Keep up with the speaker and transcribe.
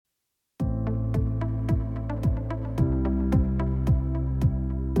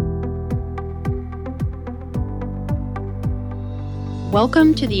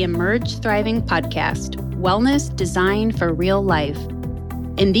Welcome to the Emerge Thriving podcast, wellness designed for real life.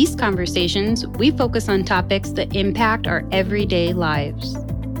 In these conversations, we focus on topics that impact our everyday lives.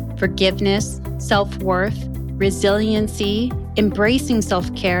 Forgiveness, self-worth, resiliency, embracing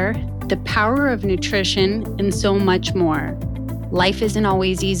self-care, the power of nutrition, and so much more. Life isn't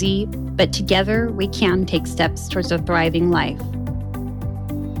always easy, but together we can take steps towards a thriving life.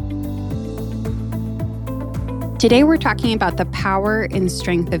 Today, we're talking about the power and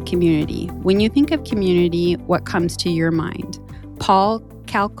strength of community. When you think of community, what comes to your mind? Paul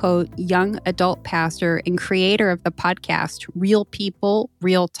Calcote, young adult pastor and creator of the podcast, Real People,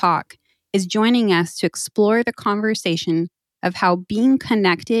 Real Talk, is joining us to explore the conversation of how being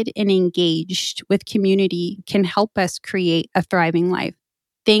connected and engaged with community can help us create a thriving life.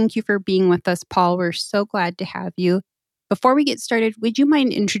 Thank you for being with us, Paul. We're so glad to have you. Before we get started, would you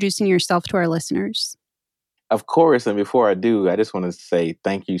mind introducing yourself to our listeners? Of course, and before I do, I just want to say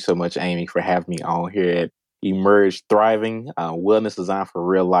thank you so much, Amy, for having me on here at Emerge Thriving, wellness designed for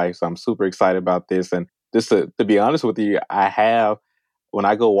real life. So I'm super excited about this. And just to be honest with you, when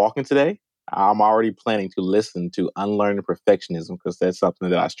I go walking today, I'm already planning to listen to Unlearning Perfectionism because that's something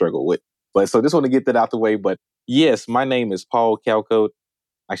that I struggle with. But so just want to get that out the way. But yes, my name is Paul Calcote.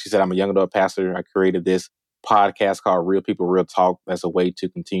 Like she said, I'm a young adult pastor. I created this podcast called Real People, Real Talk as a way to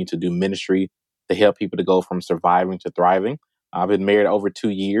continue to do ministry to help people to go from surviving to thriving. I've been married over 2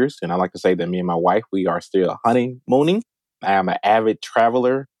 years, and I like to say that me and my wife, we are still honeymooning. I am an avid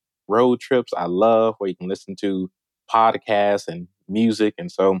traveler, road trips I love, where you can listen to podcasts and music. And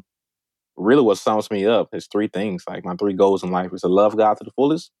so really what sums me up is three things. Like my three goals in life is to love God to the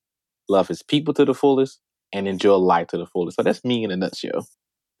fullest, love his people to the fullest, and enjoy life to the fullest. So that's me in a nutshell.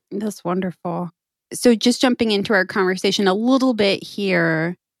 That's wonderful. So just jumping into our conversation a little bit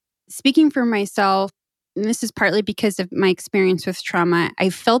here, speaking for myself, and this is partly because of my experience with trauma, I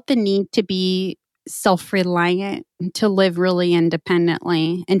felt the need to be self-reliant, to live really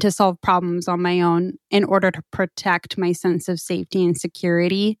independently, and to solve problems on my own in order to protect my sense of safety and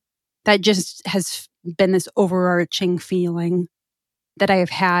security. That just has been this overarching feeling that I have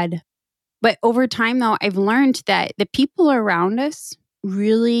had. But over time, though, I've learned that the people around us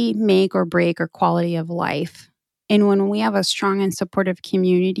really make or break our quality of life. And when we have a strong and supportive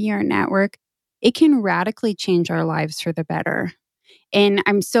community or network, it can radically change our lives for the better. And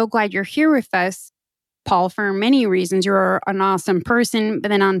I'm so glad you're here with us, Paul, for many reasons. You're an awesome person. But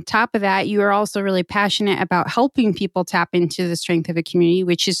then on top of that, you are also really passionate about helping people tap into the strength of a community,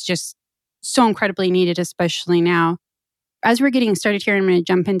 which is just so incredibly needed, especially now. As we're getting started here, I'm going to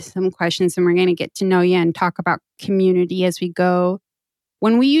jump into some questions and we're going to get to know you and talk about community as we go.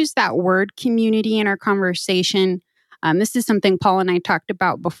 When we use that word community in our conversation, this is something Paul and I talked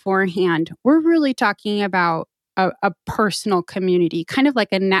about beforehand. We're really talking about a personal community, kind of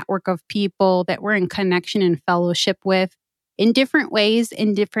like a network of people that we're in connection and fellowship with in different ways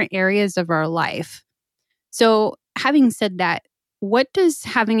in different areas of our life. So having said that, what does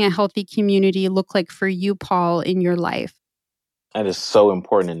having a healthy community look like for you, Paul, in your life? That is so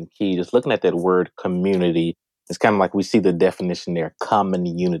important and key. Just looking at that word community, it's kind of like we see the definition there, common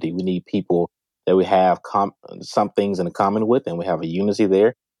unity. We need people that we have some things in common with, and we have a unity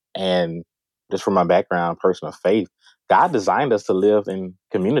there. And just from my background, personal faith, God designed us to live in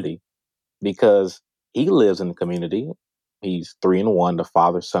community because he lives in the community. He's three in one, the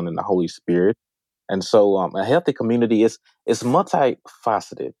Father, Son, and the Holy Spirit. And so a healthy community is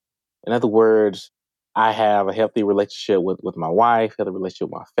multifaceted. In other words, I have a healthy relationship with my wife, healthy relationship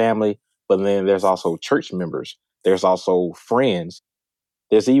with my family, but then there's also church members. There's also friends.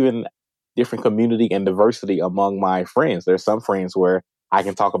 There's even different community and diversity among my friends. There's some friends where I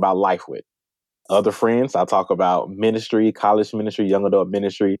can talk about life with. Other friends, I talk about ministry, college ministry, young adult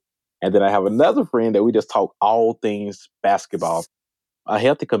ministry. And then I have another friend that we just talk all things basketball. A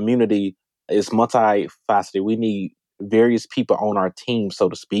healthy community is multifaceted. We need various people on our team, so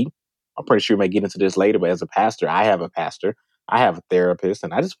to speak. I'm pretty sure we may get into this later, but as a pastor, I have a pastor, I have a therapist,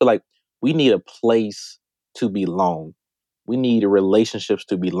 and I just feel like we need a place to belong. We need relationships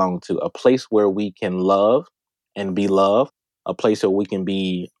to belong to, a place where we can love and be loved, a place where we can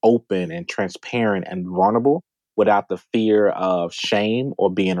be open and transparent and vulnerable without the fear of shame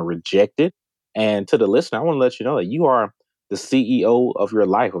or being rejected. And to the listener, I want to let you know that you are the CEO of your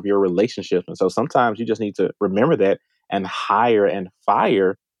life, of your relationships. And so sometimes you just need to remember that and hire and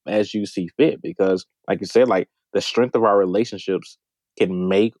fire as you see fit. Because like you said, like the strength of our relationships can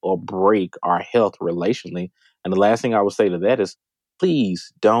make or break our health relationally. And the last thing I would say to that is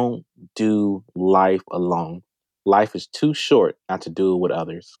please don't do life alone. Life is too short not to do it with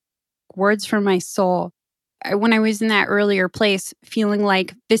others. Words from my soul. when I was in that earlier place, feeling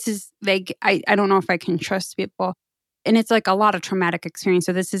like this is like, I don't know if I can trust people. And it's like a lot of traumatic experience.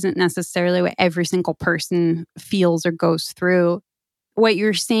 So this isn't necessarily what every single person feels or goes through. What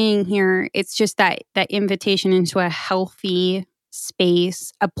you're saying here, it's just that invitation into a healthy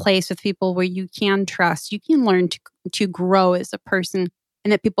space, a place with people where you can trust, you can learn to grow as a person,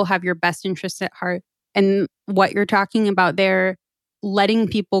 and that people have your best interests at heart. And what you're talking about there, letting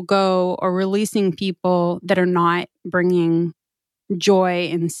people go or releasing people that are not bringing joy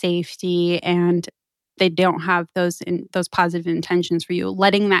and safety, and they don't have those positive intentions for you.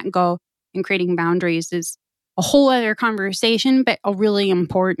 Letting that go and creating boundaries is a whole other conversation, but a really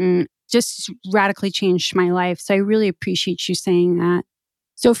important, just radically changed my life. So I really appreciate you saying that.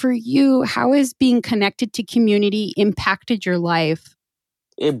 So for you, how has being connected to community impacted your life?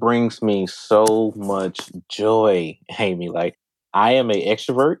 It brings me so much joy, Amy. Like, I am an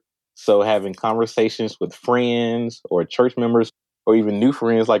extrovert, so having conversations with friends or church members or even new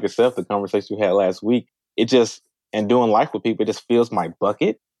friends like yourself, the conversation we had last week, it just, and doing life with people, it just fills my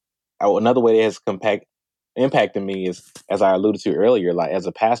bucket. Another way that has impacted me is, as I alluded to earlier, like as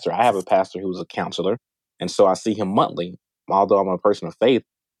a pastor, I have a pastor who's a counselor, and so I see him monthly. Although I'm a person of faith,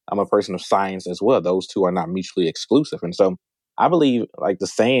 I'm a person of science as well. Those two are not mutually exclusive, and so I believe, like the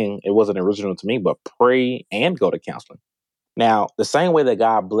saying, it wasn't original to me, but pray and go to counseling. Now, the same way that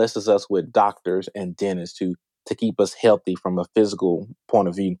God blesses us with doctors and dentists to keep us healthy from a physical point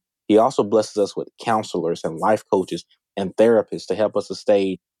of view, He also blesses us with counselors and life coaches and therapists to help us to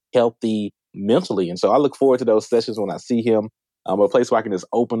stay healthy mentally. And so I look forward to those sessions when I see him, a place where I can just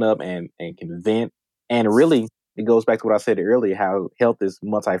open up and can vent. And really, it goes back to what I said earlier, how health is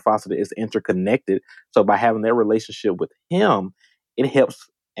multifaceted, it's interconnected. So by having that relationship with him, it helps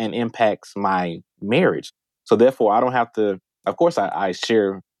and impacts my marriage. So therefore, I don't have to, of course, I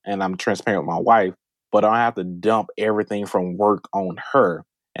share and I'm transparent with my wife, but I don't have to dump everything from work on her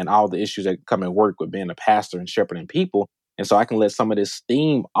and all the issues that come in work with being a pastor and shepherding people. And so I can let some of this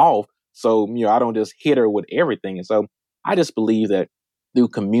steam off. So, I don't just hit her with everything. And so I just believe that through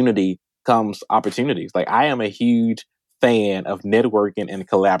community comes opportunities. Like, I am a huge fan of networking and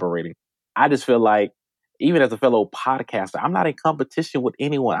collaborating. I just feel like, even as a fellow podcaster, I'm not in competition with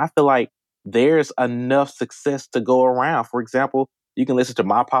anyone. I feel like there's enough success to go around. For example, you can listen to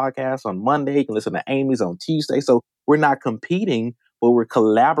my podcast on Monday, you can listen to Amy's on Tuesday. So we're not competing, but we're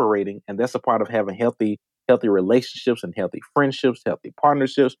collaborating. And that's a part of having healthy relationships and healthy friendships, healthy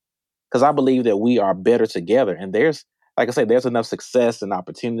partnerships, because I believe that we are better together. And there's, like I said, there's enough success and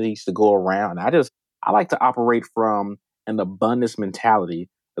opportunities to go around. I like to operate from an abundance mentality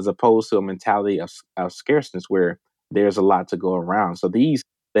as opposed to a mentality of scarceness where there's a lot to go around. So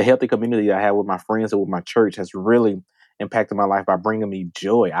the healthy community I have with my friends and with my church has really impacted my life by bringing me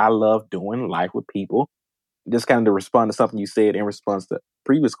joy. I love doing life with people. Just kind of to respond to something you said in response to the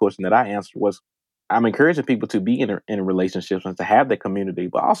previous question that I answered was, I'm encouraging people to be in relationships and to have that community,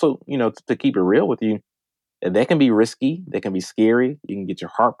 but also, to keep it real with you, that can be risky, that can be scary. You can get your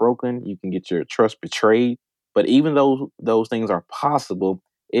heart broken, you can get your trust betrayed. But even though those things are possible,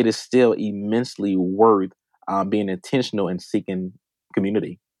 it is still immensely worth being intentional and seeking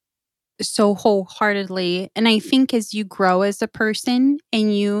community. So wholeheartedly. And I think as you grow as a person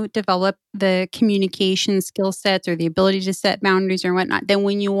and you develop the communication skill sets or the ability to set boundaries or whatnot, then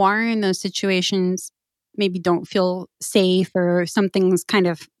when you are in those situations, maybe don't feel safe or something's kind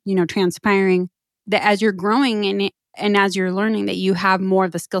of, transpiring, that as you're growing and as you're learning, that you have more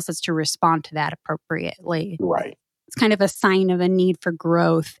of the skill sets to respond to that appropriately. Right. It's kind of a sign of a need for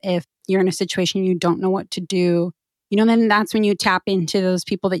growth. If you're in a situation you don't know what to do, then that's when you tap into those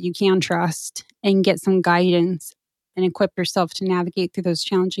people that you can trust and get some guidance and equip yourself to navigate through those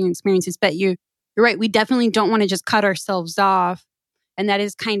challenging experiences. But you're right. We definitely don't want to just cut ourselves off. And that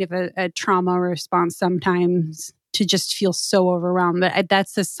is kind of a trauma response sometimes, to just feel so overwhelmed. But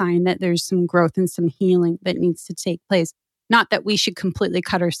that's a sign that there's some growth and some healing that needs to take place. Not that we should completely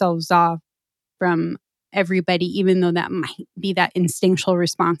cut ourselves off from everybody, even though that might be that instinctual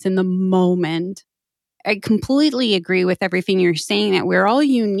response in the moment. I completely agree with everything you're saying, that we're all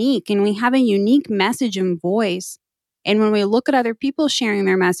unique and we have a unique message and voice. And when we look at other people sharing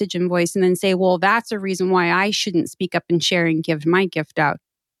their message and voice and then say, well, that's a reason why I shouldn't speak up and share and give my gift out.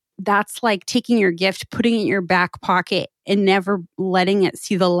 That's like taking your gift, putting it in your back pocket and never letting it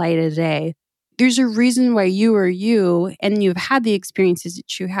see the light of day. There's a reason why you are you, and you've had the experiences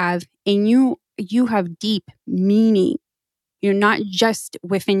that you have, and you have deep meaning. You're not just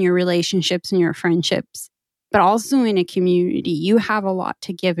within your relationships and your friendships, but also in a community. You have a lot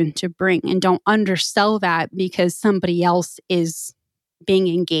to give and to bring, and don't undersell that because somebody else is being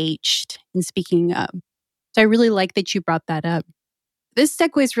engaged and speaking up. So I really like that you brought that up. This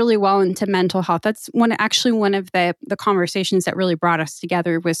segues really well into mental health. That's one of the conversations that really brought us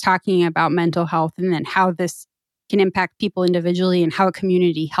together, was talking about mental health and then how this can impact people individually and how a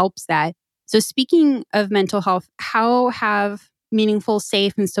community helps that. So speaking of mental health, how have meaningful,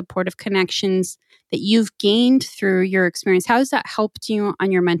 safe, and supportive connections that you've gained through your experience, how has that helped you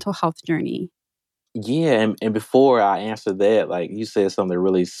on your mental health journey? Yeah, and before I answer that, like you said, something that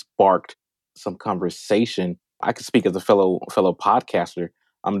really sparked some conversation. I could speak as a fellow podcaster.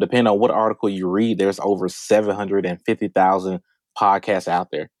 Depending on what article you read, there's over 750,000 podcasts out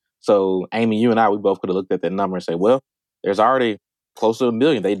there. So, Amy, you and I, we both could have looked at that number and say, well, there's already close to a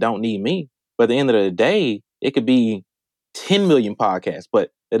million. They don't need me. But at the end of the day, it could be 10 million podcasts, but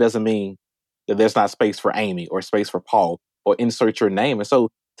that doesn't mean that there's not space for Amy or space for Paul or insert your name. And so,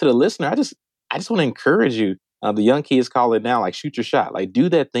 to the listener, I just want to encourage you. The young kids call it now, like, shoot your shot. Like, do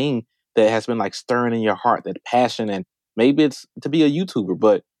that thing that has been like stirring in your heart, that passion. And maybe it's to be a YouTuber,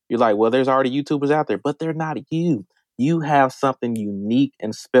 but you're like, well, there's already YouTubers out there, but they're not you. You have something unique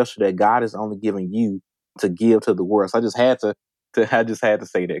and special that God is only giving you to give to the world. So I just had to say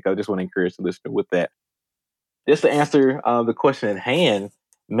that, because I just want to encourage the listener with that. Just to answer the question at hand,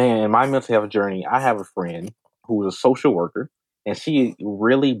 man, in my mental health journey, I have a friend who is a social worker, and she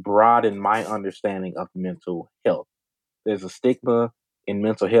really broadened my understanding of mental health. There's a stigma in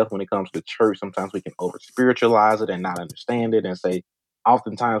mental health when it comes to church. Sometimes we can over spiritualize it and not understand it, and say,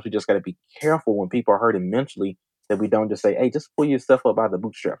 oftentimes we just got to be careful when people are hurting mentally, that we don't just say, hey, just pull yourself up by the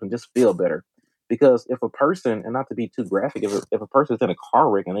bootstraps and just feel better. Because if a person, and not to be too graphic, if a person's in a car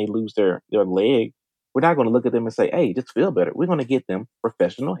wreck and they lose their leg, we're not going to look at them and say, hey, just feel better. We're going to get them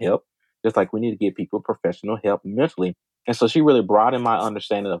professional help, just like we need to get people professional help mentally. And so she really broadened my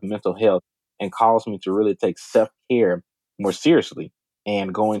understanding of mental health and caused me to really take self care more seriously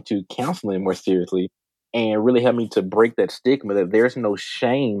and going to counseling more seriously, and really helped me to break that stigma that there's no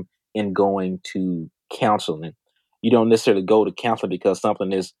shame in going to counseling. You don't necessarily go to counseling because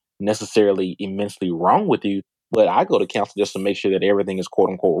something is necessarily immensely wrong with you, but I go to counseling just to make sure that everything is quote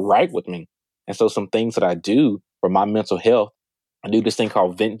unquote right with me. And so some things that I do for my mental health, I do this thing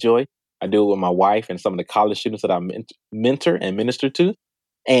called Vent Joy. I do it with my wife and some of the college students that I mentor and minister to.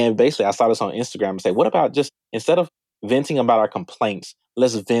 And basically, I saw this on Instagram and say, what about just instead of venting about our complaints,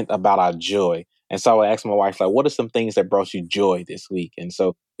 let's vent about our joy. And so I asked my wife, like, what are some things that brought you joy this week? And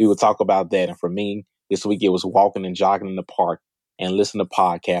so we would talk about that. And for me, this week, it was walking and jogging in the park and listening to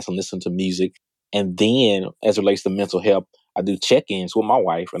podcasts and listening to music. And then as it relates to mental health, I do check-ins with my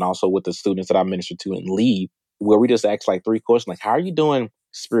wife and also with the students that I minister to and lead, where we just ask like three questions, like, how are you doing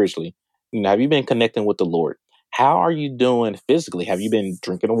spiritually? Have you been connecting with the Lord? How are you doing physically? Have you been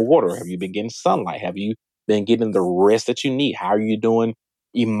drinking water? Have you been getting sunlight? Have you been getting the rest that you need? How are you doing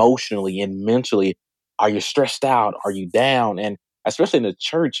emotionally and mentally? Are you stressed out? Are you down? And especially in the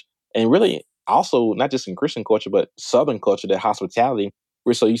church, and really also not just in Christian culture, but Southern culture, that hospitality,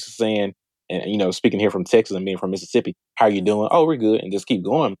 we're so used to saying, and speaking here from Texas and being from Mississippi, how are you doing? Oh, we're good, and just keep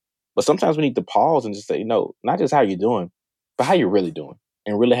going. But sometimes we need to pause and just say, no, not just how you're doing, but how you're really doing,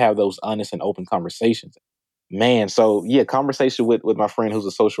 and really have those honest and open conversations. Man, so yeah, conversation with my friend who's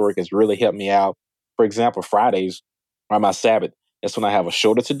a social worker has really helped me out. For example, Fridays are my Sabbath. That's when I have a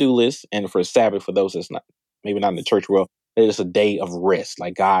shorter to-do list. And for Sabbath, for those that's not maybe not in the church world, it's a day of rest.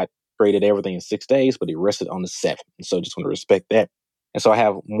 Like, God created everything in 6 days, but he rested on the seventh. And so just want to respect that. And so I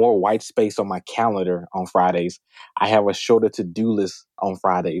have more white space on my calendar on Fridays. I have a shorter to-do list on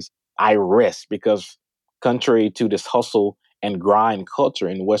Fridays. I rest because, contrary to this hustle and grind culture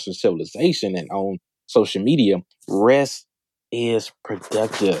in Western civilization and on social media, rest is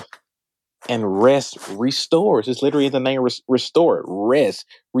productive, and rest restores. It's literally in the name, restore. Rest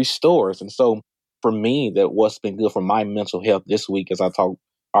restores. And so for me, that what's been good for my mental health this week, as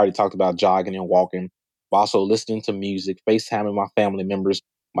already talked about jogging and walking, but also listening to music, FaceTiming my family members,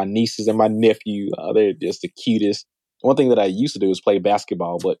 my nieces and my nephew. They're just the cutest. One thing that I used to do is play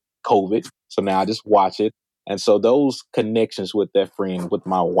basketball, but COVID. So now I just watch it. And so those connections with that friend, with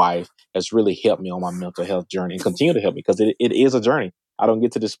my wife, has really helped me on my mental health journey and continue to help me, because it is a journey. I don't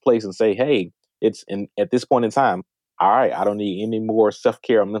get to this place and say, hey, at this point in time, all right, I don't need any more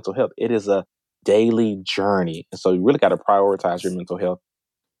self-care or mental health. It is a daily journey. And so you really got to prioritize your mental health.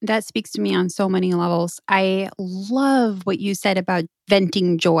 That speaks to me on so many levels. I love what you said about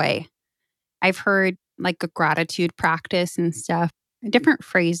venting joy. I've heard like a gratitude practice and stuff, different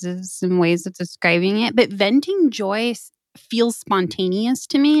phrases and ways of describing it, but venting joy feels spontaneous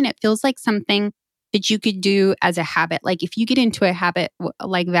to me, and it feels like something that you could do as a habit. Like if you get into a habit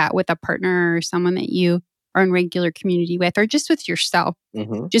like that with a partner or someone that you are in regular community with, or just with yourself,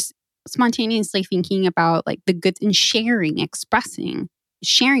 Mm-hmm. just spontaneously thinking about like the good and sharing, expressing,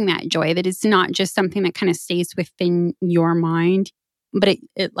 sharing that joy, that it's not just something that kind of stays within your mind, but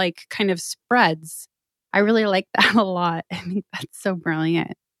it like kind of spreads. I really like that a lot. I think that's so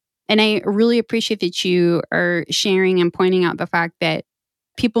brilliant. And I really appreciate that you are sharing and pointing out the fact that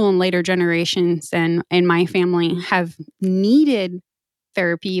people in later generations and in my family have needed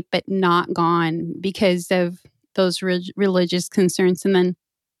therapy, but not gone because of those religious concerns. And then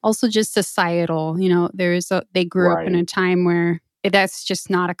also just societal, they grew up in Right. a time where that's just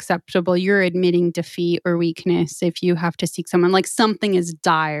not acceptable. You're admitting defeat or weakness if you have to seek someone, like something is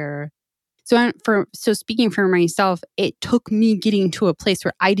dire. So speaking for myself, it took me getting to a place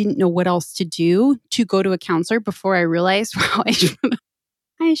where I didn't know what else to do to go to a counselor before I realized, wow,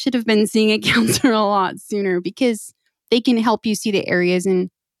 I should have been seeing a counselor a lot sooner, because they can help you see the areas and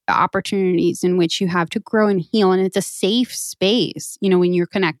the opportunities in which you have to grow and heal. And it's a safe space, when you're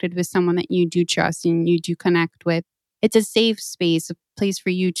connected with someone that you do trust and you do connect with. It's a safe space, a place for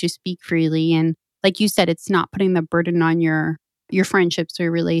you to speak freely. And like you said, it's not putting the burden on your friendships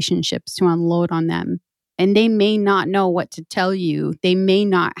or relationships to unload on them. And they may not know what to tell you. They may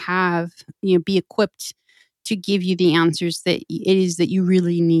not have, be equipped to give you the answers that it is that you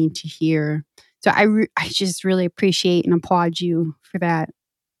really need to hear. So I just really appreciate and applaud you for that.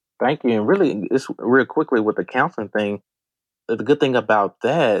 Thank you. And really, it's real quickly with the counseling thing. The good thing about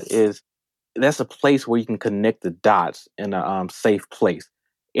that is that's a place where you can connect the dots in a safe place.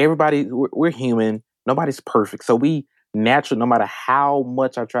 Everybody, we're human. Nobody's perfect. So we natural, no matter how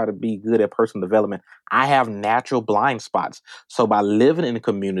much I try to be good at personal development, I have natural blind spots. So by living in a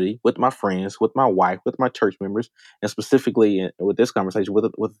community with my friends, with my wife, with my church members, and specifically with this conversation with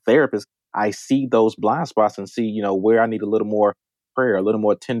a therapist, I see those blind spots and see, where I need a little more prayer, a little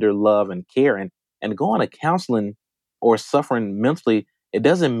more tender love and care. And going to counseling or suffering mentally, it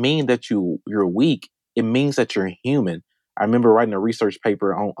doesn't mean that you're weak. It means that you're human. I remember writing a research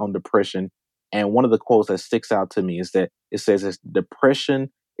paper on depression, and one of the quotes that sticks out to me is that it says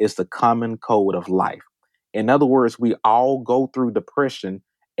depression is the common code of life. In other words, we all go through depression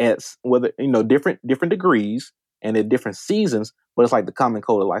at whether different degrees and at different seasons, but it's like the common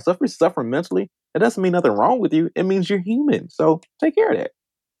code of life. So if you're suffering mentally, it doesn't mean nothing wrong with you. It means you're human. So take care of that.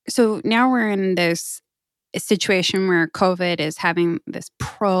 So now we're in this situation where COVID is having this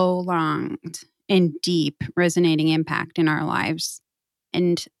prolonged and deep resonating impact in our lives.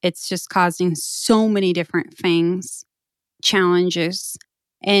 And it's just causing so many different things, challenges,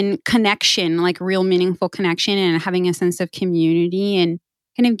 and connection, like real meaningful connection and having a sense of community and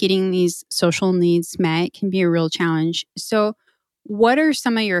kind of getting these social needs met can be a real challenge. So, what are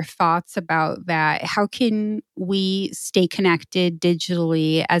some of your thoughts about that? How can we stay connected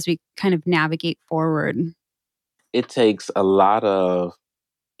digitally as we kind of navigate forward? It takes a lot of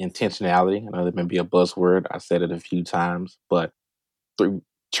intentionality. I know that may be a buzzword. I said it a few times, but through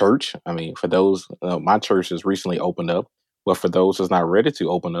church, I mean, for those, my church has recently opened up, but for those that's not ready to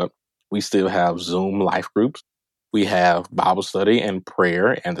open up, we still have Zoom life groups. We have Bible study and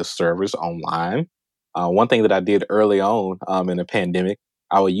prayer and the service online. One thing that I did early on in the pandemic,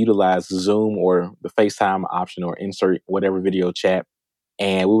 I would utilize Zoom or the FaceTime option or insert whatever video chat,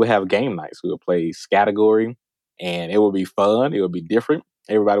 and we would have game nights. We would play category, and it would be fun. It would be different.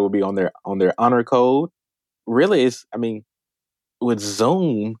 Everybody would be on their honor code. Really, I mean, with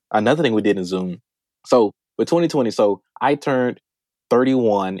Zoom, another thing we did in Zoom. So with 2020, so I turned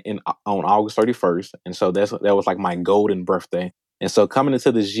 31 on August 31st, and so that was like my golden birthday. And so coming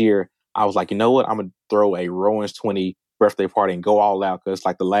into this year, I was like, you know what? I'm gonna throw a Rowan's 20 birthday party and go all out because it's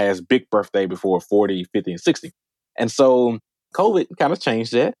like the last big birthday before 40, 50, and 60. And so COVID kind of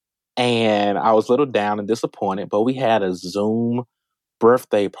changed that, and I was a little down and disappointed. But we had a Zoom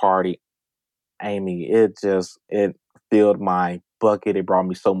birthday party, Amy. It filled my bucket. It brought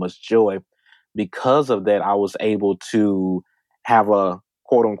me so much joy. Because of that, I was able to have a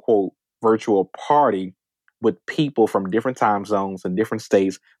quote unquote virtual party with people from different time zones and different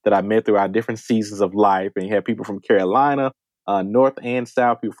states that I met throughout different seasons of life. And you had people from Carolina, North and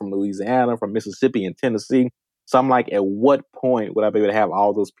South, people from Louisiana, from Mississippi and Tennessee. So I'm like, at what point would I be able to have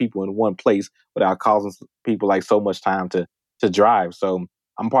all those people in one place without causing people like so much time to drive? So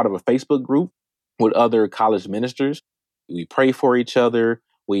I'm part of a Facebook group with other college ministers. We pray for each other.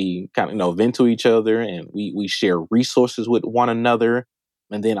 We kind of vent to each other, and we share resources with one another.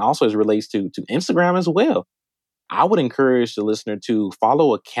 And then also as it relates to Instagram as well, I would encourage the listener to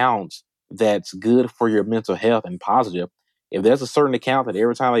follow accounts that's good for your mental health and positive. If there's a certain account that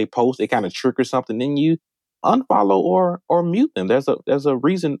every time they post, it kind of triggers something in you, unfollow or mute them. There's a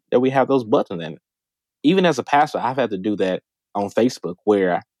reason that we have those buttons in it. Even as a pastor, I've had to do that on Facebook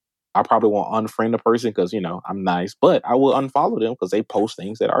where I probably won't unfriend a person because, I'm nice, but I will unfollow them because they post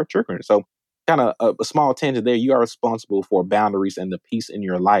things that are triggering. So, kind of a small tangent there. You are responsible for boundaries and the peace in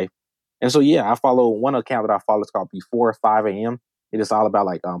your life. And so, yeah, I follow one account that I follow. It's called Before 5 a.m. It is all about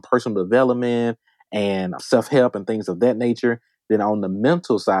like personal development and self help and things of that nature. Then on the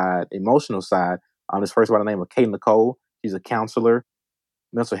mental side, emotional side, this person by the name of Kay Nicole. She's a counselor,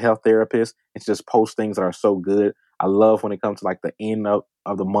 mental health therapist, and she just posts things that are so good. I love when it comes to like the end of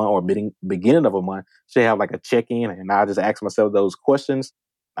the month or beginning of a month, she have like a check-in and I just ask myself those questions.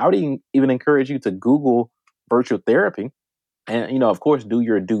 I would even encourage you to Google virtual therapy and, of course, do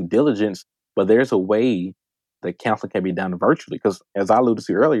your due diligence, but there's a way that counseling can be done virtually. Because as I alluded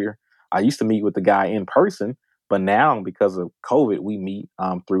to earlier, I used to meet with the guy in person, but now because of COVID, we meet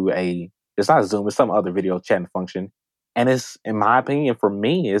through it's not Zoom, it's some other video chatting function. And it's, in my opinion, for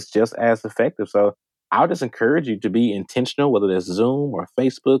me, it's just as effective. So I'll just encourage you to be intentional, whether it's Zoom or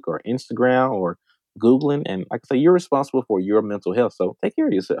Facebook or Instagram or Googling. And like I say, you're responsible for your mental health. So take care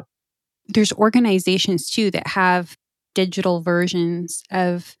of yourself. There's organizations too that have digital versions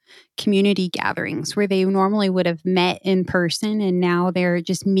of community gatherings where they normally would have met in person and now they're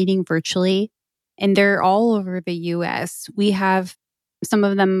just meeting virtually. And they're all over the US. We have some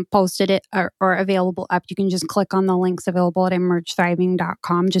of them posted it or available up. You can just click on the links available at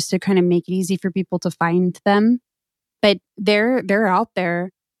emergethriving.com just to kind of make it easy for people to find them. But they're out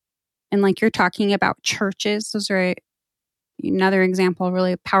there. And like you're talking about churches, those are another example of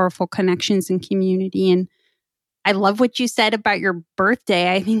really powerful connections and community. And I love what you said about your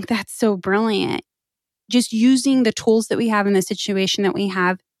birthday. I think that's so brilliant. Just using the tools that we have in the situation that we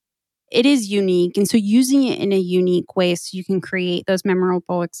have, it is unique. And so using it in a unique way so you can create those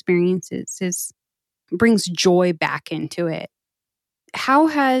memorable experiences brings joy back into it. How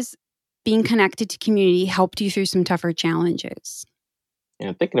has being connected to community helped you through some tougher challenges?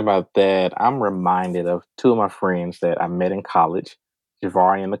 And thinking about that, I'm reminded of two of my friends that I met in college,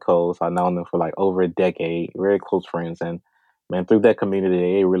 Javari and Nicole. So I've known them for like over a decade, very close friends. And man, through that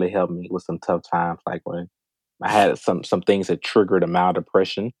community, it really helped me with some tough times. Like when I had some things that triggered a mild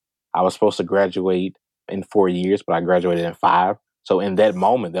depression. I was supposed to graduate in 4 years, but I graduated in 5. So in that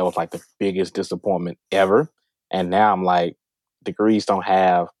moment, that was like the biggest disappointment ever. And now I'm like, degrees don't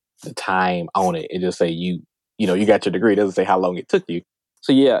have the time on it. It just say you got your degree. It doesn't say how long it took you.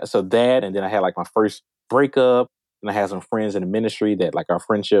 So yeah, so that, and then I had like my first breakup, and I had some friends in the ministry that like our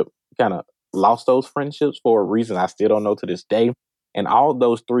friendship kind of lost those friendships for a reason I still don't know to this day. And all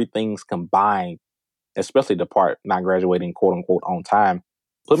those three things combined, especially the part not graduating quote unquote on time,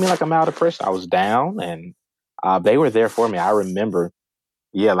 put me like a mild depression. I was down, and they were there for me. I remember,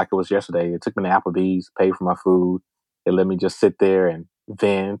 yeah, like it was yesterday. It took me to Applebee's, paid for my food. They let me just sit there and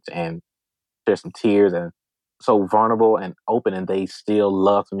vent and share some tears and so vulnerable and open, and they still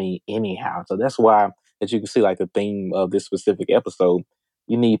loved me anyhow. So that's why, as you can see, like the theme of this specific episode,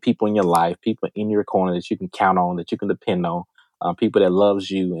 you need people in your life, people in your corner that you can count on, that you can depend on, people that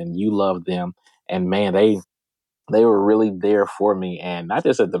loves you and you love them. And man, they were really there for me, and not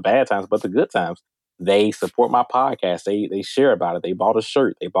just at the bad times, but the good times. They support my podcast. They share about it. They bought a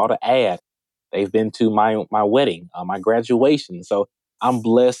shirt. They bought an ad. They've been to my wedding, my graduation. So I'm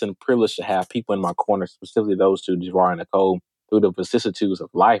blessed and privileged to have people in my corner, specifically those two, Javar and Nicole, through the vicissitudes of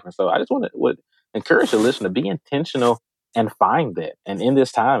life. And so I just would encourage the listener to be intentional and find that. And in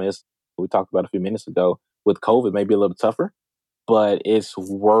this time, as we talked about a few minutes ago, with COVID, maybe a little tougher, but it's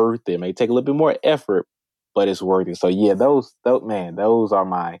worth it. It may take a little bit more effort, but it's worth it. So yeah, those are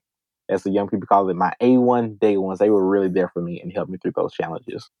my, as the young people call it, my A1 day ones. They were really there for me and helped me through those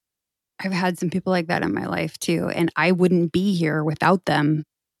challenges. I've had some people like that in my life too, and I wouldn't be here without them.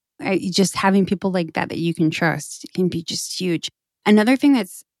 Just having people like that you can trust can be just huge. Another thing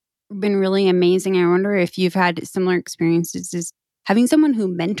that's been really amazing, I wonder if you've had similar experiences, is having someone who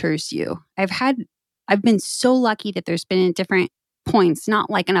mentors you. I've been so lucky that there's been at different points,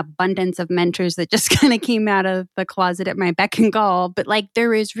 not like an abundance of mentors that just kind of came out of the closet at my beck and call, but like there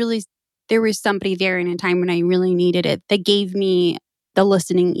was somebody there in a time when I really needed it that gave me the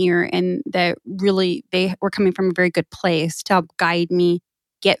listening ear, and that really they were coming from a very good place to help guide me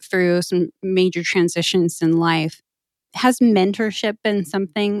get through some major transitions in life. Has mentorship been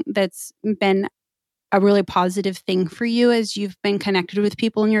something that's been a really positive thing for you as you've been connected with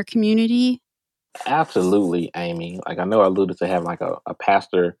people in your community? Absolutely, Amy. Like I know I alluded to having like a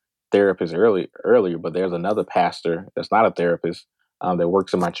pastor therapist earlier, but there's another pastor that's not a therapist that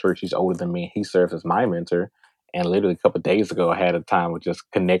works in my church. He's older than me. He serves as my mentor. And literally a couple of days ago, I had a time with just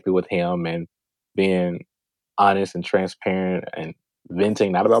connecting with him and being honest and transparent and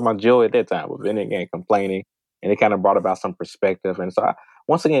venting, not about my joy at that time, but venting and complaining. And it kind of brought about some perspective. And so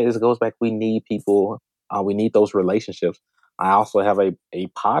once again, it goes back. We need people. We need those relationships. I also have a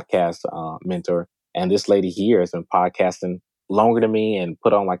podcast mentor, and this lady here has been podcasting longer than me and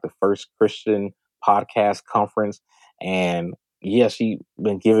put on like the first Christian podcast conference. And yeah, she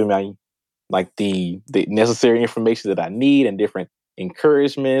been giving me like the necessary information that I need and different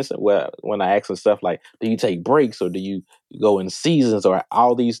encouragements. When I ask her stuff like, do you take breaks or do you go in seasons or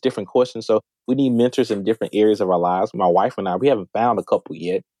all these different questions? So we need mentors in different areas of our lives. My wife and I, we haven't found a couple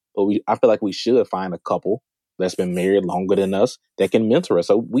yet, but I feel like we should find a couple that's been married longer than us that can mentor us.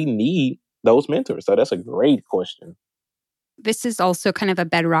 So we need those mentors. So that's a great question. This is also kind of a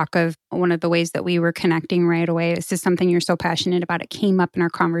bedrock of one of the ways that we were connecting right away. This is something you're so passionate about. It came up in our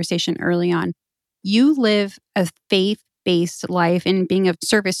conversation early on. You live a faith-based life, and being of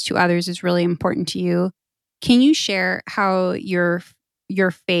service to others is really important to you. Can you share how your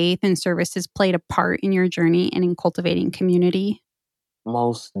faith and service has played a part in your journey and in cultivating community?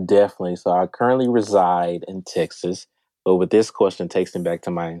 Most definitely. So I currently reside in Texas, but with this question takes me back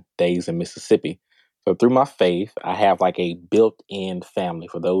to my days in Mississippi. So through my faith, I have like a built-in family.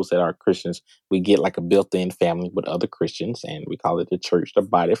 For those that are Christians, we get like a built-in family with other Christians, and we call it the church, the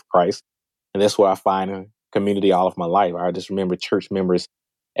body of Christ. And that's where I find a community all of my life. I just remember church members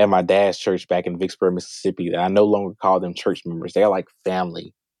at my dad's church back in Vicksburg, Mississippi. That I no longer call them church members. They're like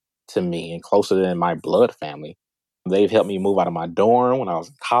family to me and closer than my blood family. They've helped me move out of my dorm when I was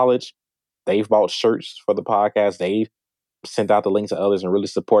in college. They've bought shirts for the podcast. They've sent out the links to others and really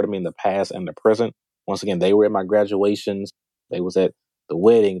supported me in the past and the present. Once again, they were at my graduations. They was at the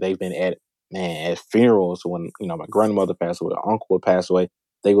wedding. They've been at funerals when my grandmother passed away, uncle would pass away.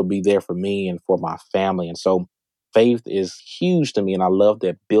 They would be there for me and for my family. And so faith is huge to me, and I love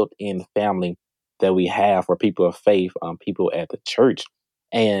that built-in family that we have for people of faith, people at the church.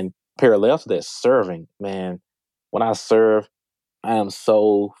 And parallel to that, serving, man. When I serve, I am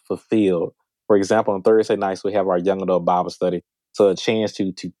so fulfilled. For example, on Thursday nights we have our young adult Bible study, so a chance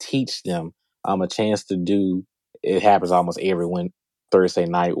to teach them, a chance to do. It happens almost every Thursday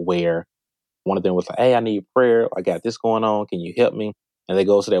night where one of them was like, "Hey, I need prayer. I got this going on. Can you help me?" And they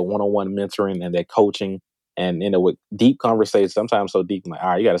go to that one-on-one mentoring and that coaching, and with deep conversations, sometimes so deep, I'm like, "All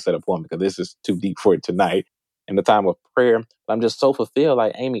right, you got to set up for me because this is too deep for it tonight." And the time of prayer, I'm just so fulfilled.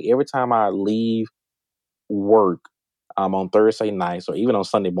 Like Amy, every time I leave work on Thursday nights or even on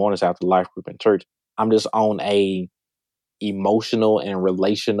Sunday mornings after life group in church, I'm just on a emotional and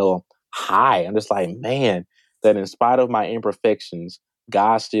relational high. I'm just like, man, that in spite of my imperfections,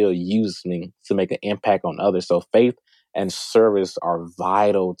 God still uses me to make an impact on others. So faith and service are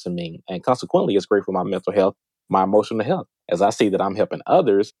vital to me. And consequently, it's great for my mental health, my emotional health. As I see that I'm helping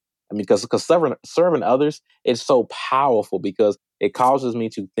others, I mean, because serving others, it's so powerful because it causes me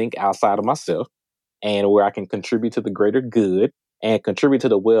to think outside of myself and where I can contribute to the greater good and contribute to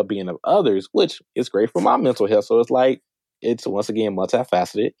the well-being of others, which is great for my mental health. So it's once again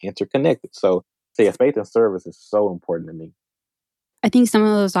multifaceted, interconnected. So yeah, faith and service is so important to me. I think some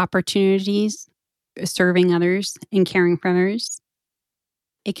of those opportunities, serving others and caring for others,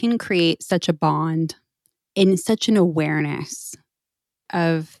 it can create such a bond and such an awareness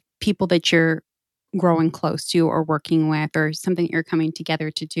of people that you're growing close to or working with, or something that you're coming together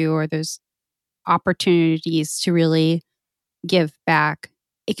to do, or those opportunities to really give back.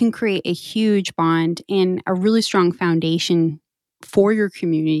 It can create a huge bond and a really strong foundation for your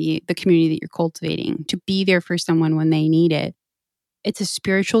community, the community that you're cultivating, to be there for someone when they need it. It's a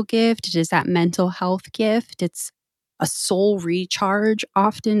spiritual gift. It is that mental health gift. It's a soul recharge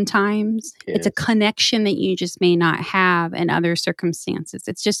oftentimes. Yes. It's a connection that you just may not have in other circumstances.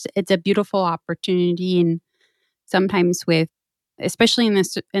 It's a beautiful opportunity. And sometimes especially in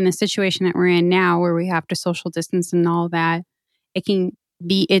the situation that we're in now where we have to social distance and all that,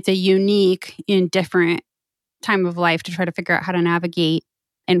 it's a unique and different time of life to try to figure out how to navigate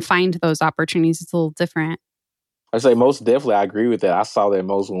and find those opportunities. It's a little different. I say most definitely, I agree with that. I saw that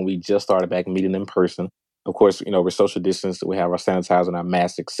most when we just started back meeting in person. Of course, we're social distance. We have our sanitizer and our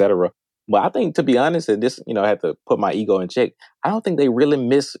masks, etc. But I think, to be honest, and this, I had to put my ego in check. I don't think they really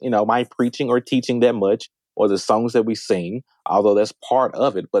miss, my preaching or teaching that much, or the songs that we sing, although that's part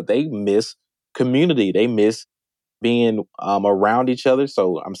of it. But they miss community. They miss being around each other.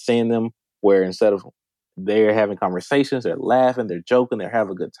 So I'm seeing them where instead of they're having conversations, they're laughing, they're joking, they're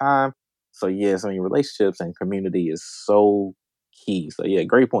having a good time. So yes, relationships and community is so key. So yeah,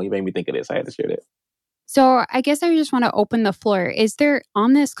 great point. You made me think of this. I had to share that. So I guess I just want to open the floor. Is there,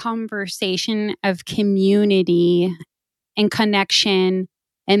 on this conversation of community and connection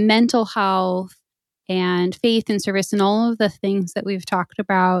and mental health and faith and service and all of the things that we've talked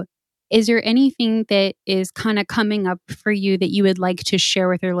about, Is there anything that is kind of coming up for you that you would like to share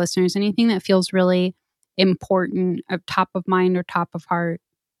with your listeners? Anything that feels really important, top of mind or top of heart?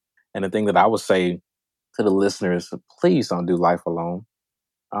 And the thing that I would say to the listeners, please don't do life alone.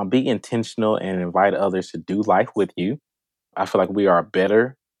 Be intentional and invite others to do life with you. I feel like we are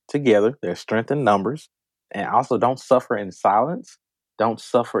better together. There's strength in numbers. And also, don't suffer in silence. Don't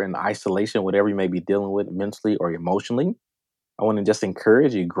suffer in isolation, whatever you may be dealing with mentally or emotionally. I want to just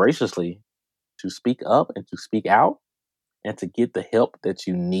encourage you graciously to speak up and to speak out and to get the help that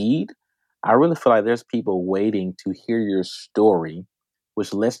you need. I really feel like there's people waiting to hear your story,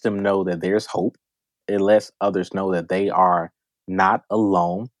 which lets them know that there's hope. It lets others know that they are not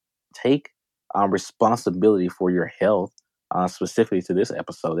alone. Take responsibility for your health, specifically to this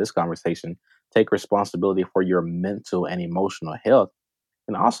episode, this conversation. Take responsibility for your mental and emotional health.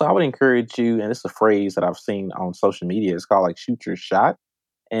 And also, I would encourage you, and it's a phrase that I've seen on social media, it's called like shoot your shot.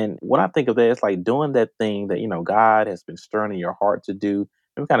 And when I think of that, it's like doing that thing that, God has been stirring in your heart to do.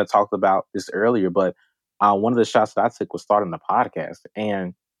 And we kind of talked about this earlier, but one of the shots that I took was starting the podcast.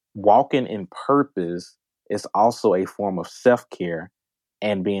 And walking in purpose is also a form of self care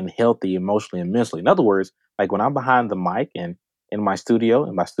and being healthy emotionally and mentally. In other words, like when I'm behind the mic and in my studio,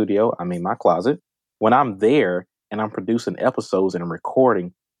 I mean my closet, when I'm there and I'm producing episodes and I'm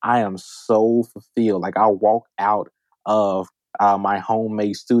recording, I am so fulfilled. Like I'll walk out of my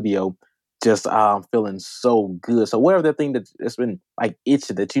homemade studio, just feeling so good. So whatever that thing that's been like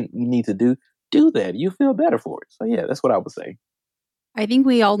itching that you need to do that. You feel better for it. So yeah, that's what I would say. I think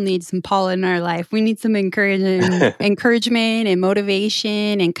we all need some Paul in our life. We need some encouragement and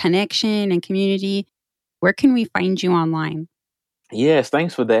motivation and connection and community. Where can we find you online? Yes,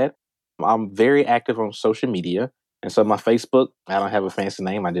 thanks for that. I'm very active on social media. And so my Facebook, I don't have a fancy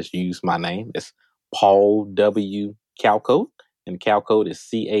name. I just use my name. It's Paul W. Calcote. And Calcote is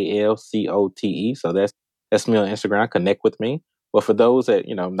CALCOTE. So that's me on Instagram. Connect with me. But for those that,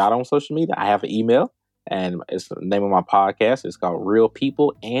 not on social media, I have an email. And it's the name of my podcast. It's called Real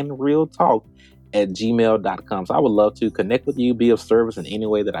People and Real Talk at gmail.com. So I would love to connect with you, be of service in any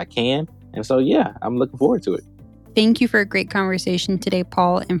way that I can. And so, yeah, I'm looking forward to it. Thank you for a great conversation today,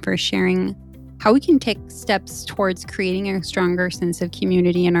 Paul, and for sharing how we can take steps towards creating a stronger sense of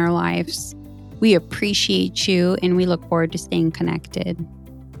community in our lives. We appreciate you, and we look forward to staying connected.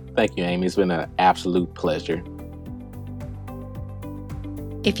 Thank you, Amy. It's been an absolute pleasure.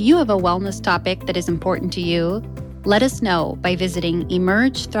 If you have a wellness topic that is important to you, let us know by visiting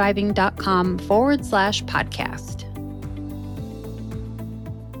emergethriving.com/podcast.